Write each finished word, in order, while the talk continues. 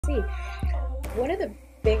See, one of the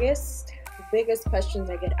biggest questions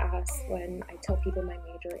I get asked when I tell people my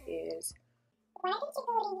major is, why did you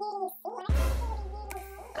go to UDC?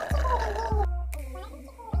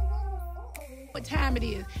 What time it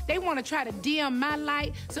is? They want to try to dim my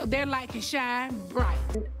light so their light can shine bright.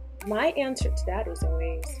 And my answer to that is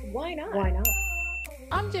always, why not? Why not?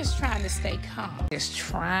 I'm just trying to stay calm. Just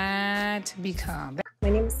trying to be calm. My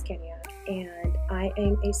name is Kenya, and I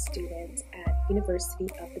am a student at University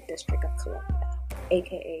of the District of Columbia,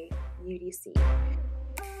 aka UDC.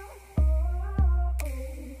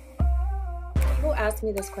 People ask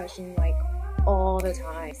me this question like all the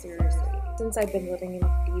time, seriously. Since I've been living in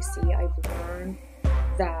DC, I've learned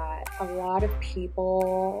that a lot of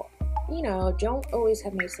people, don't always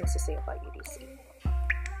have nice things to say about UDC.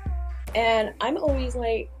 And I'm always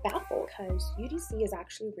like baffled because UDC is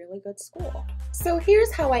actually a really good school. So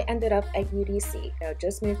here's how I ended up at UDC.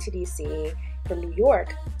 Just moved to DC from New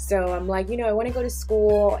York. So I'm like, I want to go to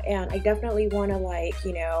school and I definitely want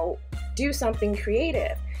to do something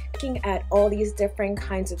creative. Looking at all these different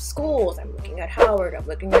kinds of schools. I'm looking at Howard, I'm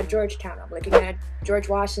looking at Georgetown, I'm looking at George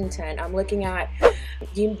Washington, I'm looking at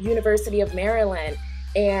University of Maryland,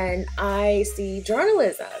 and I see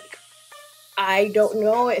journalism. I don't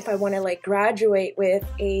know if I want to graduate with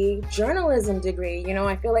a journalism degree.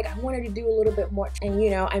 I feel like I wanted to do a little bit more.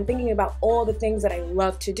 And I'm thinking about all the things that I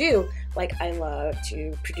love to do. Like I love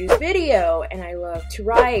to produce video and I love to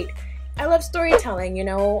write. I love storytelling,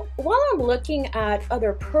 While I'm looking at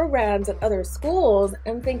other programs at other schools,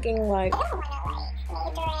 I'm thinking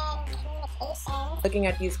looking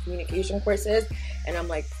at these communication courses, and I'm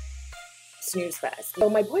like, snooze fest. So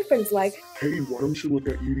my boyfriend's like, hey, why don't you look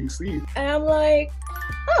at UDC? And I'm like,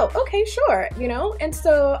 oh, okay, sure, And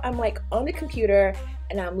so I'm on the computer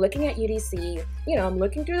and I'm looking at UDC, I'm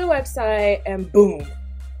looking through the website and boom,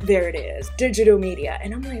 there it is, digital media.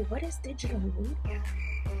 And I'm like, what is digital media?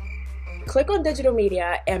 Click on digital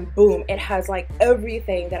media and boom, it has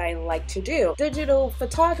everything that I like to do. Digital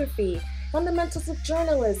photography, fundamentals of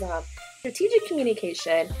journalism, strategic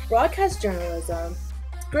communication, broadcast journalism,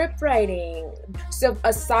 script writing. So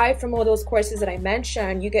aside from all those courses that I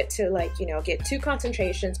mentioned, you get to get 2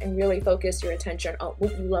 concentrations and really focus your attention on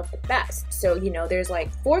what you love the best. So there's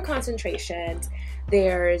 4 concentrations.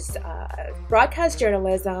 There's broadcast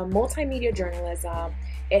journalism, multimedia journalism.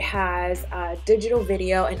 It has digital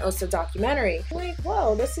video and also documentary. I'm like,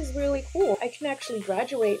 whoa, this is really cool. I can actually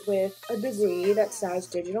graduate with a degree that says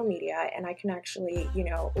digital media, and I can actually,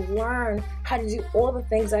 learn how to do all the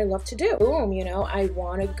things I love to do. Boom, I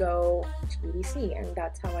want to go to UDC, and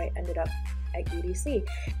that's how I ended up at UDC.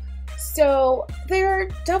 So there are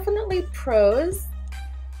definitely pros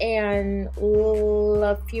and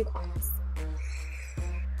a few cons.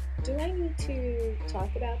 Do I need to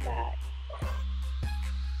talk about that?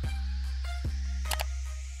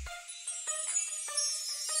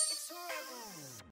 It's horrible.